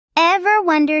Ever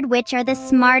wondered which are the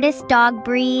smartest dog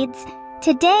breeds?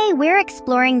 Today, we're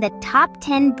exploring the top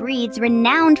 10 breeds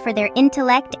renowned for their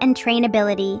intellect and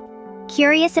trainability.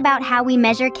 Curious about how we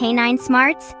measure canine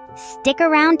smarts? Stick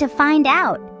around to find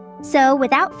out. So,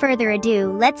 without further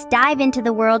ado, let's dive into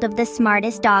the world of the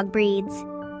smartest dog breeds.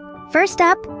 First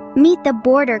up, meet the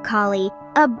Border Collie,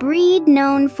 a breed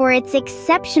known for its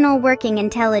exceptional working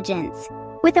intelligence.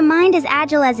 With a mind as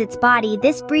agile as its body,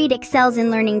 this breed excels in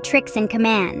learning tricks and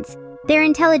commands. Their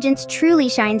intelligence truly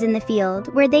shines in the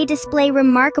field, where they display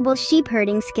remarkable sheep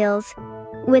herding skills.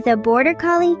 With a Border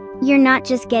Collie, you're not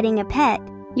just getting a pet,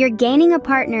 you're gaining a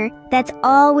partner that's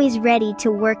always ready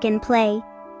to work and play.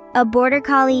 A Border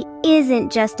Collie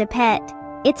isn't just a pet,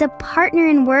 it's a partner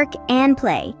in work and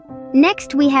play.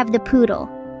 Next, we have the Poodle,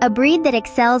 a breed that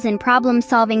excels in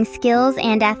problem-solving skills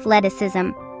and athleticism.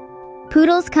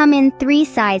 Poodles come in 3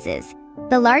 sizes: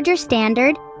 the larger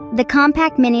standard, the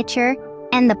compact miniature,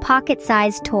 and the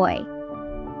pocket-sized toy.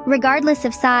 Regardless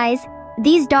of size,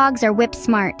 these dogs are whip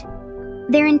smart.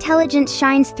 Their intelligence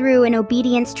shines through in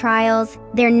obedience trials,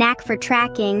 their knack for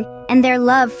tracking, and their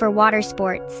love for water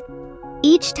sports.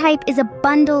 Each type is a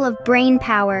bundle of brain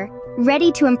power,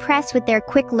 ready to impress with their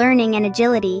quick learning and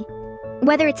agility.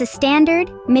 Whether it's a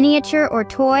standard, miniature, or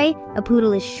toy, a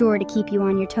poodle is sure to keep you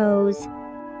on your toes.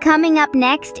 Coming up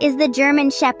next is the German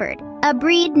Shepherd, a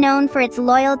breed known for its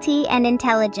loyalty and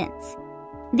intelligence.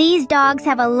 These dogs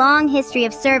have a long history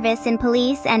of service in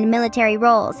police and military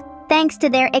roles, thanks to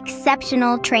their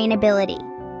exceptional trainability.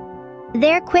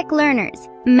 They're quick learners,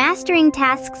 mastering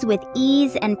tasks with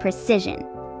ease and precision.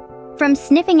 From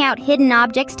sniffing out hidden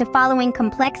objects to following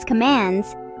complex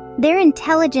commands, their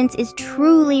intelligence is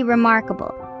truly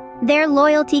remarkable. Their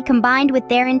loyalty combined with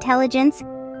their intelligence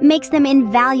makes them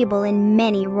invaluable in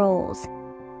many roles.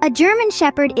 A German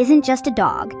Shepherd isn't just a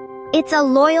dog, it's a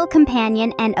loyal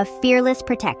companion and a fearless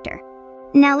protector.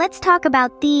 Now let's talk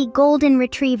about the Golden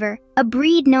Retriever, a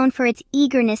breed known for its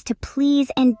eagerness to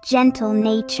please and gentle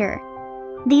nature.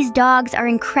 These dogs are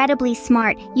incredibly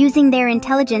smart, using their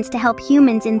intelligence to help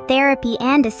humans in therapy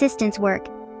and assistance work.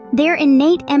 Their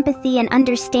innate empathy and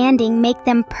understanding make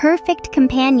them perfect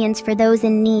companions for those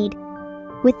in need.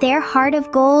 With their heart of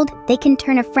gold, they can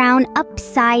turn a frown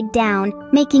upside down,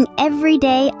 making every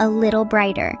day a little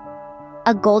brighter.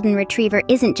 A Golden Retriever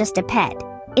isn't just a pet,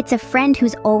 it's a friend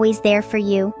who's always there for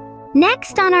you.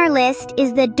 Next on our list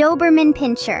is the Doberman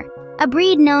Pinscher, a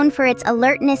breed known for its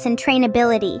alertness and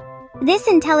trainability. This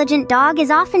intelligent dog is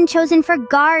often chosen for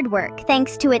guard work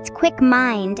thanks to its quick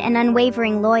mind and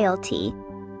unwavering loyalty.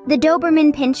 The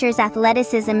Doberman Pinscher's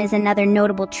athleticism is another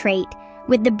notable trait,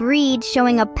 with the breed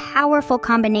showing a powerful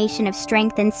combination of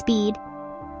strength and speed.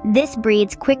 This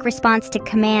breed's quick response to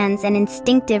commands and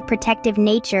instinctive protective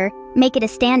nature make it a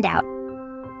standout.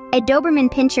 A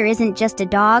Doberman Pinscher isn't just a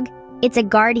dog, it's a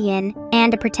guardian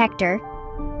and a protector.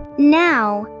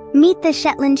 Now, meet the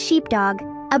Shetland Sheepdog,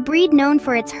 a breed known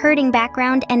for its herding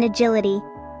background and agility.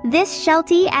 This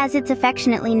Sheltie, as it's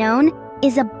affectionately known,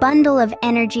 is a bundle of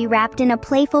energy wrapped in a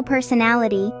playful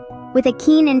personality. With a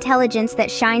keen intelligence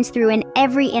that shines through in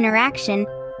every interaction,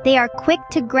 they are quick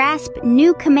to grasp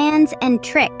new commands and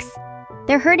tricks.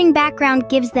 Their herding background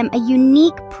gives them a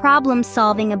unique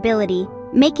problem-solving ability,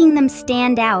 making them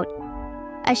stand out.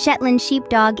 A Shetland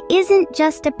Sheepdog isn't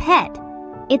just a pet,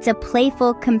 it's a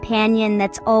playful companion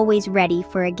that's always ready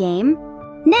for a game.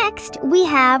 Next, we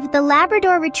have the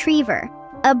Labrador Retriever,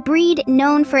 a breed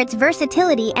known for its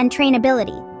versatility and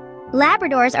trainability.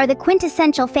 Labradors are the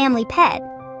quintessential family pet,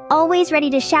 always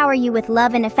ready to shower you with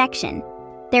love and affection.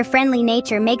 Their friendly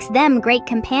nature makes them great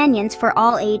companions for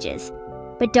all ages.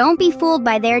 But don't be fooled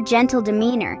by their gentle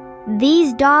demeanor.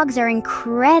 These dogs are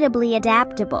incredibly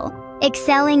adaptable,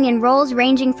 excelling in roles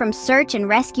ranging from search and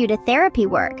rescue to therapy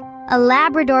work. A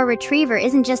Labrador Retriever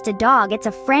isn't just a dog, it's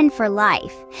a friend for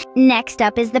life. Next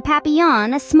up is the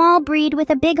Papillon, a small breed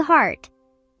with a big heart.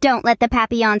 Don't let the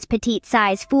Papillon's petite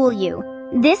size fool you.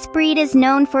 This breed is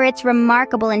known for its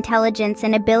remarkable intelligence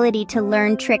and ability to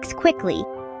learn tricks quickly.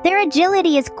 Their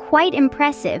agility is quite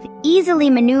impressive,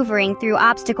 easily maneuvering through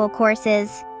obstacle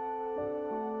courses.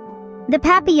 The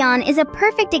Papillon is a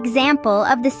perfect example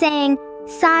of the saying,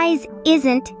 "Size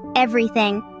isn't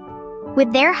everything."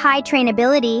 With their high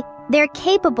trainability, they're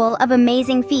capable of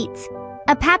amazing feats.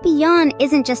 A Papillon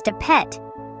isn't just a pet,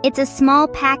 it's a small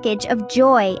package of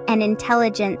joy and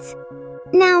intelligence.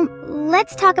 Now,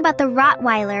 let's talk about the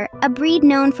Rottweiler, a breed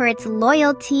known for its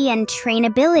loyalty and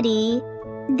trainability.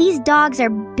 These dogs are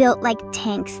built like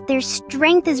tanks. Their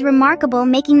strength is remarkable,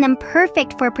 making them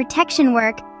perfect for protection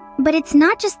work. But it's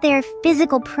not just their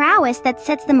physical prowess that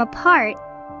sets them apart.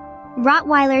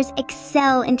 Rottweilers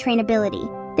excel in trainability.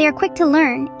 They are quick to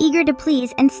learn, eager to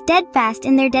please, and steadfast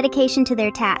in their dedication to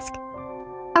their task.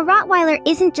 A Rottweiler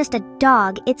isn't just a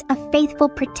dog, it's a faithful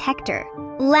protector.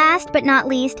 Last but not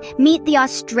least, meet the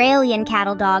Australian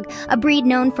cattle dog, a breed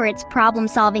known for its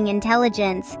problem-solving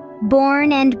intelligence.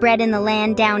 Born and bred in the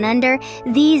land down under,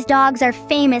 these dogs are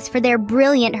famous for their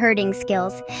brilliant herding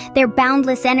skills. Their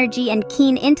boundless energy and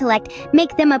keen intellect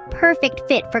make them a perfect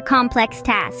fit for complex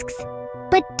tasks.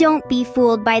 But don't be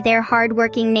fooled by their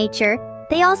hard-working nature.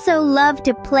 They also love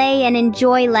to play and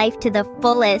enjoy life to the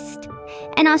fullest.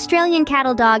 An Australian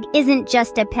cattle dog isn't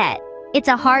just a pet, it's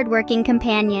a hard-working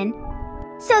companion.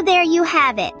 So there you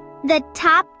have it, the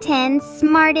top 10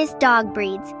 smartest dog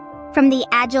breeds. From the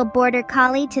agile Border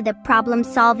Collie to the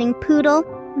problem-solving Poodle,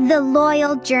 the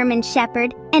loyal German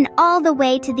Shepherd, and all the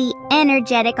way to the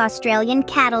energetic Australian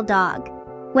cattle dog.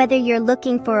 Whether you're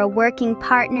looking for a working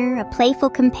partner, a playful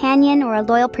companion, or a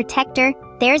loyal protector,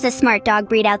 there's a smart dog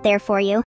breed out there for you.